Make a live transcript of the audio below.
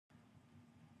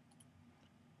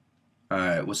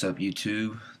Alright, what's up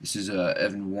YouTube? This is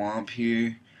Evan Womp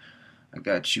here. I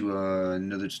got you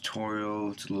another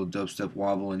tutorial. It's a little dubstep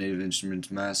wobble in Native Instruments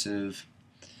Massive.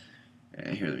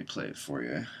 And here, let me play it for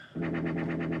you.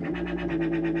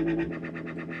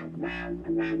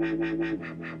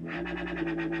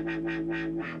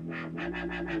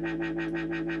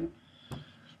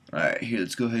 Alright, here,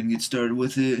 let's go ahead and get started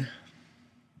with it.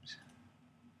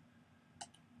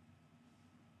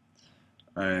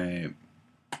 Alright.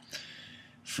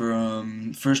 For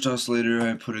first oscillator,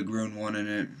 I put a grown 1 in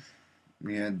it.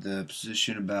 We had the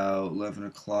position about 11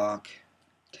 o'clock,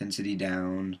 intensity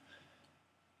down,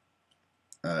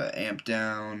 amp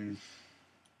down,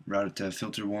 routed to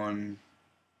filter 1,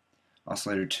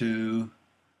 oscillator 2,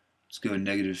 let's go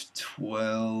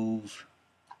 -12,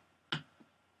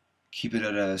 keep it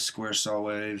at a square saw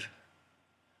wave,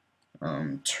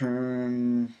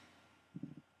 turn,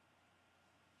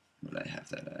 what did I have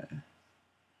that at?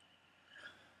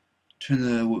 Turn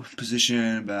the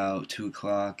position about 2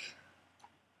 o'clock,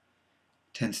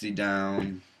 intensity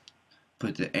down,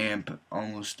 put the amp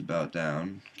almost about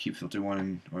down, keep filter 1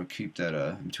 and, or keep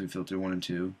that between filter 1 and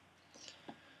 2.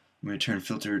 I'm going to turn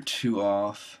filter 2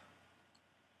 off.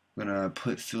 I'm going to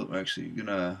put filter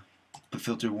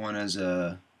 1 as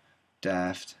a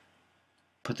daft,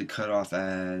 put the cutoff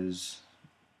as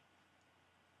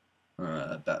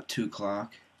about 2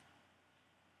 o'clock,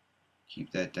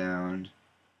 keep that down.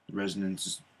 Resonance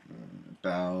is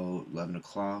about 11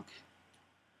 o'clock.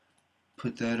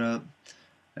 Put that up,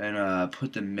 and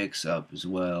put the mix up as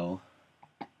well.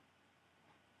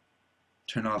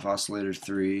 Turn off oscillator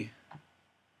 3.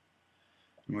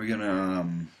 And we're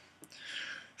gonna,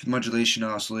 for the modulation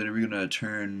oscillator, we're gonna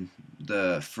turn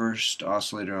the first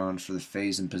oscillator on for the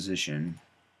phase and position.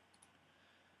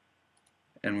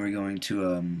 And we're going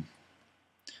to, I'm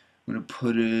gonna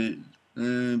put it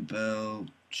about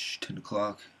 10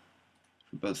 o'clock.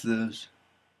 For both of those.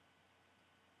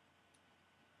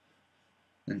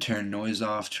 Then turn noise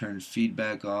off, turn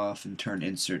feedback off, and turn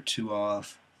insert 2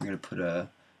 off. We're going to put a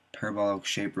parabolic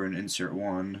shaper in insert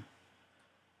 1.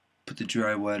 Put the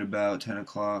dry wet about 10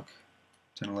 o'clock,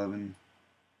 10:11,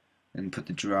 and put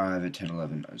the drive at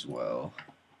 10:11 as well.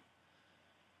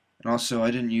 And also,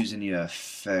 I didn't use any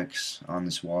effects on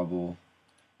this wobble.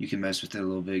 You can mess with it a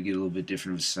little bit, get a little bit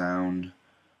different of sound,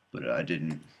 but I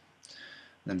didn't.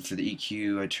 Then for the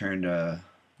EQ, I turned the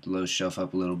low shelf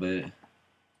up a little bit.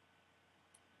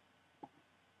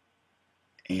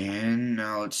 And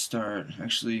now let's start.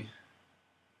 Actually,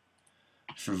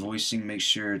 for voicing, make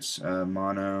sure it's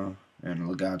mono and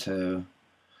legato.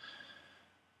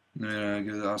 I'm going to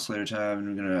go to the oscillator tab, and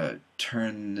we're going to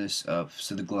turn this up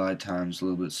so the glide time's a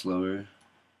little bit slower.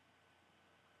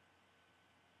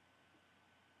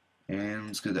 And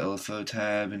let's go to the LFO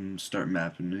tab and start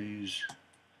mapping these.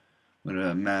 I'm going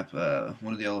to map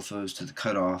one of the LFOs to the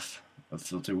cutoff of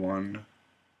filter 1.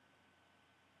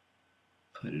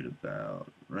 Put it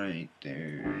about right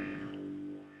there.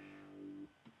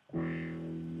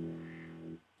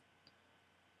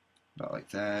 About like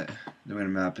that. Then we're going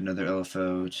to map another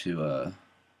LFO to the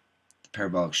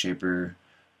parabolic shaper.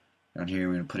 Down here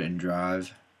we're going to put it in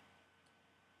drive.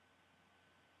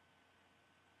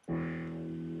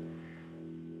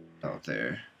 About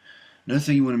there. Another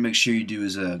thing you want to make sure you do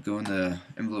is go in the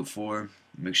envelope 4,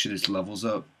 make sure this levels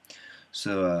up,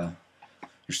 so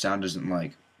your sound doesn't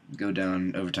like go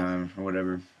down over time or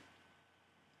whatever.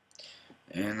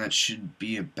 And that should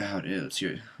be about it. Let's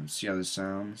see how this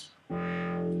sounds.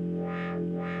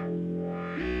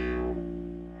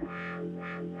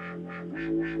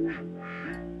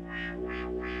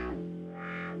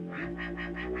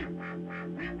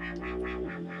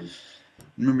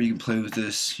 Remember, you can play with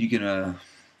this. You can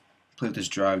play with this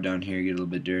drive down here, get a little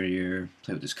bit dirtier.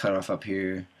 Play with this cutoff up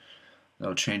here.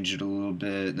 That'll change it a little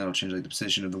bit. That'll change like the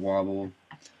position of the wobble.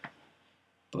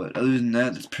 But other than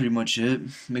that, that's pretty much it.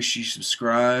 Make sure you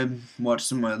subscribe, watch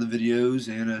some of my other videos,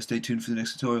 and stay tuned for the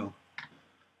next tutorial.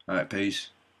 Alright,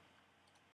 peace.